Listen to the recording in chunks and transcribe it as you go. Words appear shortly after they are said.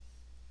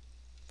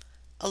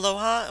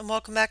Aloha and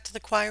welcome back to the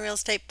Kauai Real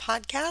Estate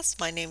Podcast.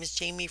 My name is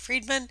Jamie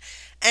Friedman,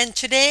 and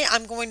today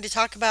I'm going to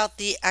talk about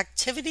the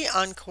activity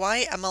on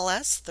Kauai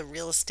MLS, the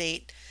real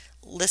estate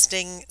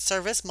listing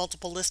service,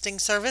 multiple listing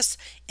service,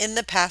 in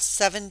the past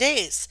 7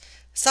 days.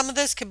 Some of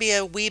this could be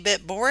a wee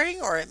bit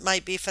boring or it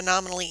might be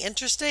phenomenally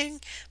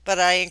interesting, but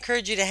I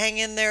encourage you to hang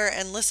in there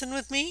and listen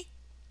with me.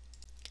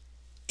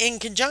 In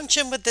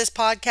conjunction with this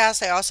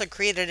podcast, I also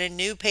created a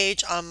new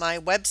page on my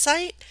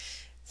website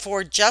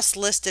for just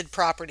listed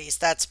properties.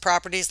 That's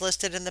properties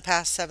listed in the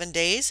past 7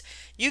 days.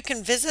 You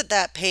can visit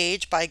that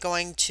page by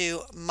going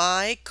to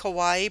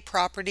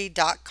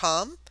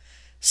mykauaiproperty.com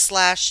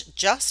slash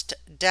just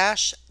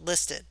dash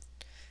listed.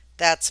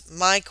 That's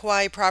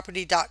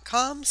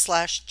mykauaiproperty.com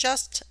slash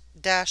just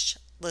dash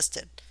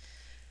listed.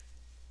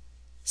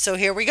 So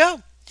here we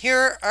go.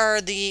 Here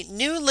are the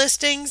new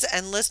listings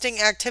and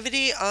listing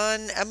activity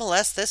on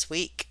MLS this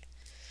week.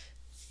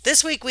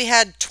 This week we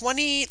had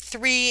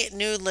 23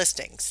 new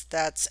listings.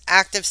 That's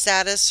active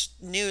status,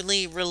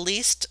 newly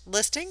released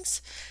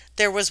listings.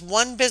 There was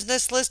one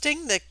business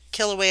listing, the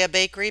Kilauea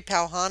Bakery,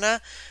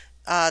 Pauhana.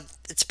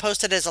 It's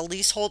posted as a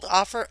leasehold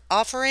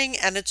offering,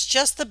 and it's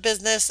just the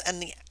business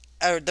and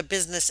the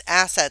business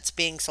assets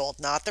being sold,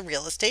 not the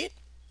real estate.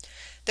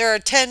 There are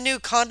 10 new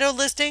condo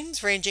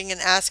listings ranging in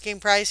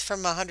asking price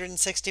from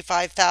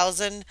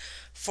 165,000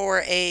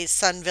 for a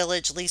Sun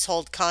Village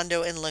leasehold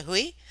condo in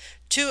Lihue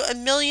to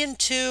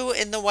 $1,200,000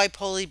 in the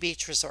Waipoli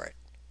Beach Resort.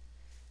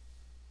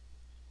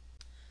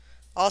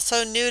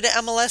 Also new to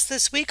MLS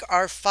this week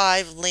are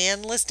 5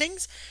 land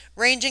listings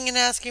ranging in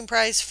asking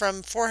price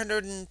from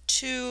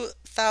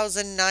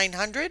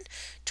 402,900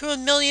 to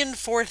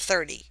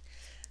 $1,430,000.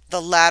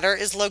 The latter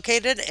is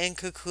located in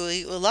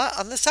Kukui'ula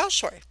on the South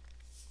Shore.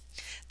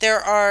 There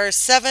are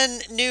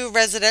 7 new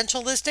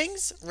residential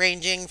listings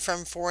ranging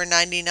from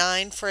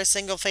 $499,000 for a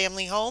single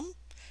family home.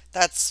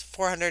 That's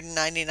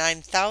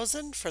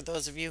 $499,000 for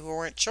those of you who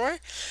weren't sure.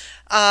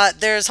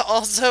 There's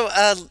also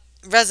a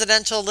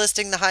residential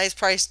listing, the highest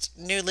priced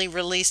newly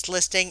released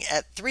listing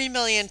at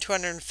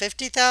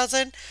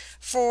 $3,250,000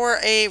 for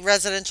a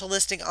residential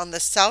listing on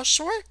the South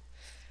Shore.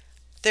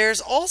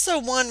 There's also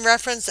one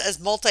referenced as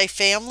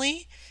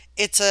multifamily.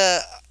 It's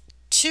a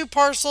 2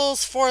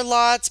 parcels, 4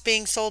 lots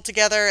being sold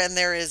together, and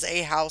there is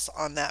a house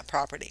on that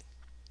property.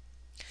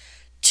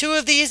 2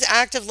 of these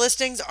active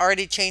listings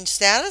already changed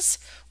status.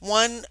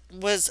 One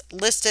was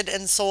listed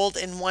and sold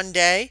in one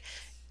day.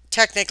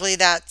 Technically,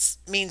 that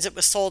means it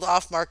was sold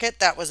off market.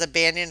 That was a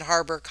Banyan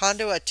Harbor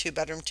condo, a 2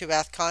 bedroom, 2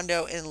 bath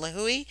condo in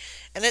Lihue,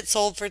 and it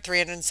sold for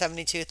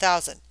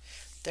 $372,000.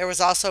 There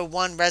was also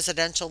one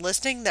residential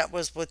listing that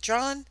was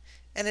withdrawn,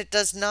 and it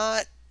does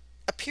not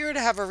appear to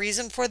have a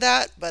reason for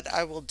that, but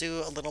I will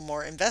do a little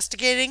more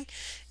investigating.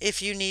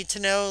 If you need to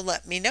know,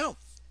 let me know.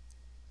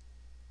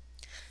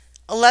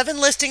 11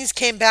 listings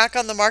came back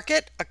on the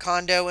market, a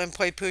condo in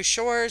Poipu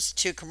Shores,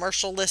 2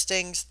 commercial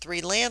listings,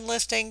 3 land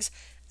listings,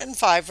 and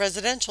 5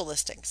 residential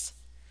listings.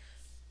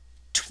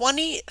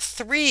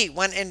 23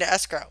 went into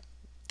escrow.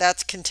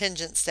 That's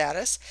contingent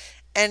status.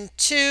 And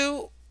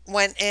 2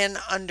 went in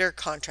under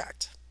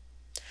contract.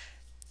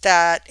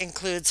 That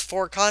includes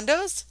 4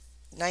 condos,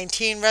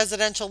 19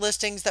 residential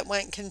listings that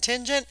went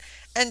contingent,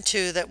 and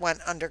 2 that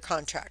went under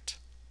contract.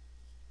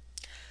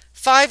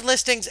 5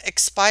 listings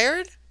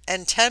expired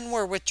and 10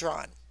 were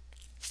withdrawn.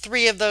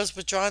 3 of those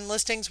withdrawn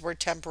listings were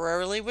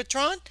temporarily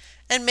withdrawn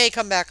and may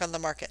come back on the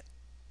market.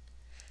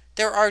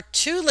 There are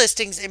 2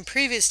 listings in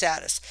previous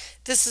status.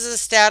 This is a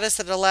status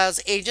that allows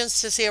agents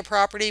to see a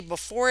property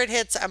before it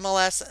hits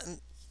MLS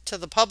and to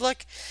the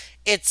public.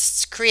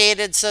 It's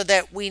created so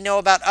that we know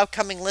about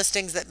upcoming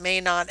listings that may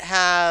not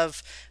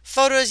have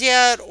photos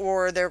yet,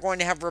 or they're going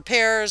to have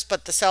repairs,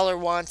 but the seller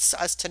wants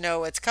us to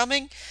know it's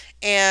coming.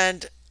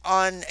 And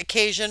on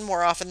occasion,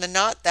 more often than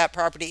not, that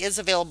property is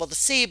available to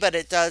see, but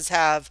it does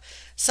have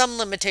some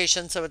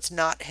limitations, so it's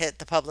not hit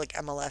the public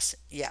MLS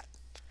yet.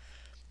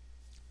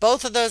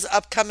 Both of those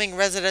upcoming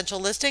residential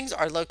listings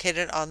are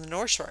located on the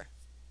North Shore.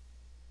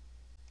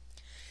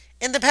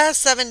 In the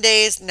past 7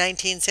 days,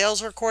 19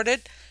 sales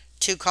recorded,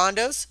 2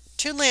 condos,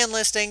 2 land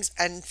listings,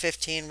 and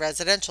 15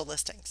 residential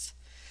listings.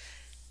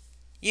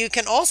 You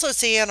can also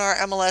see in our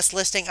MLS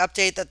listing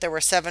update that there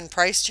were 7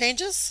 price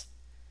changes.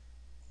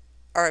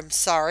 Or I'm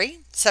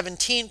sorry,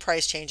 17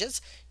 price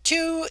changes,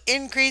 2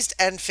 increased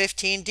and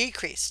 15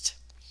 decreased.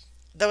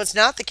 Though it's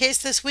not the case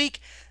this week,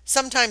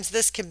 sometimes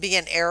this can be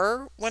an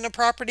error when a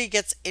property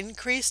gets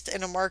increased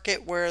in a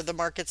market where the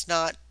market's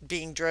not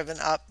being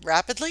driven up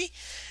rapidly.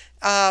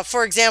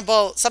 For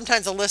example,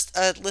 sometimes a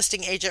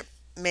listing agent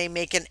may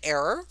make an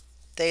error.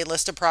 They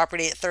list a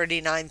property at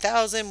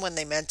 39,000 when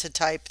they meant to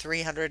type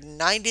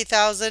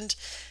 390,000.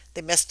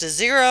 They missed a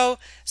zero,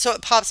 so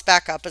it pops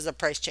back up as a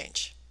price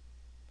change.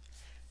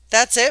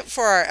 That's it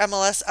for our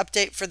MLS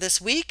update for this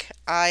week.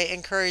 I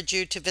encourage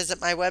you to visit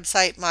my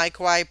website,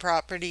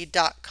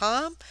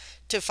 mykauaiproperty.com,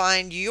 to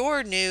find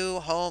your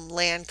new home,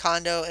 land,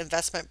 condo,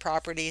 investment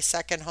property,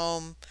 second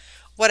home,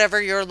 whatever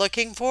you're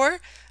looking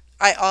for.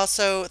 I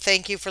also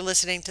thank you for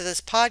listening to this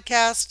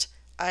podcast.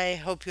 I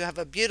hope you have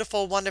a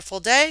beautiful, wonderful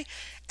day.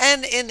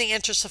 And in the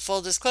interest of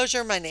full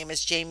disclosure, my name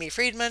is Jamie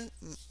Friedman.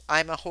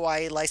 I'm a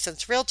Hawaii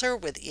licensed realtor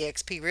with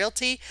eXp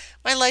Realty.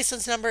 My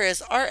license number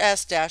is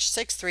RS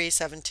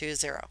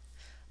 63720.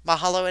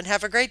 Mahalo and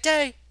have a great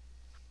day.